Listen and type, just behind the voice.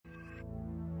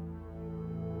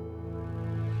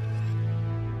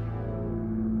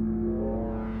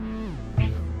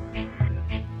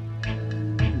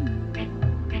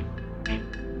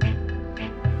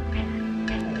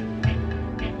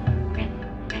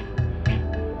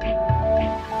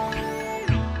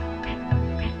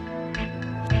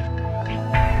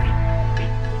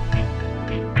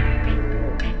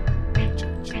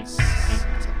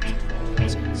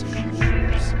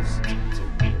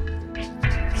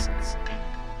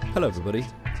Hello everybody,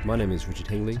 my name is Richard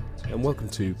Hingley and welcome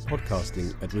to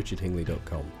podcasting at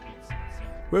richardhingley.com.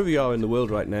 Wherever you are in the world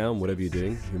right now and whatever you're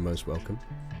doing, you're most welcome.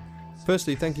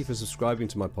 Firstly, thank you for subscribing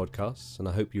to my podcasts and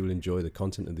I hope you will enjoy the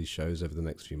content of these shows over the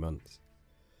next few months.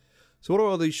 So what are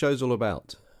all these shows all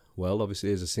about? Well,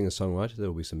 obviously as a singer-songwriter there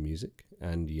will be some music,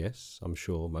 and yes, I'm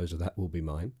sure most of that will be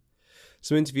mine.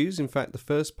 Some interviews. In fact, the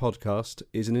first podcast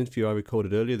is an interview I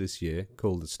recorded earlier this year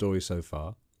called The Story So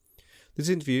Far. This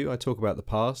interview, I talk about the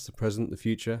past, the present, the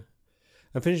future,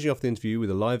 and finishing off the interview with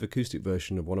a live acoustic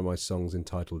version of one of my songs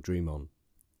entitled Dream On.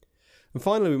 And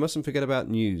finally, we mustn't forget about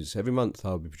news. Every month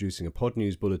I'll be producing a pod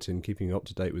news bulletin keeping you up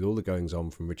to date with all the goings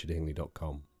on from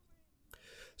richardhingley.com.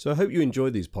 So I hope you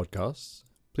enjoyed these podcasts.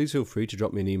 Please feel free to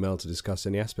drop me an email to discuss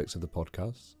any aspects of the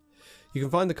podcasts. You can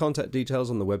find the contact details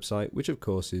on the website, which of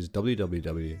course is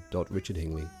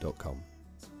www.richardhingley.com.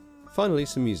 Finally,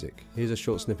 some music. Here's a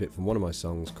short snippet from one of my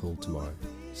songs called Tomorrow.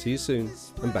 See you soon,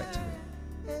 and back to me.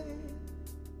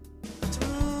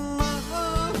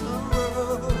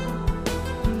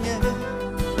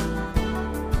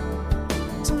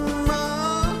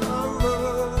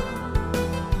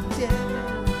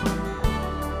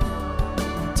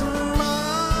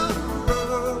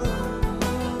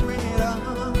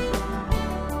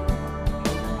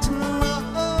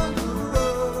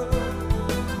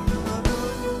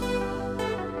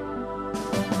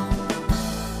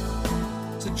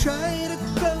 Try to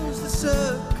close the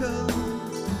circle,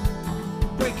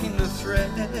 breaking the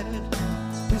thread.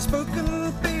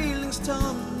 Unspoken feelings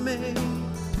torn me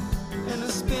in a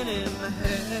spinning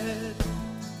head,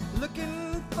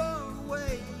 looking for a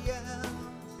way out.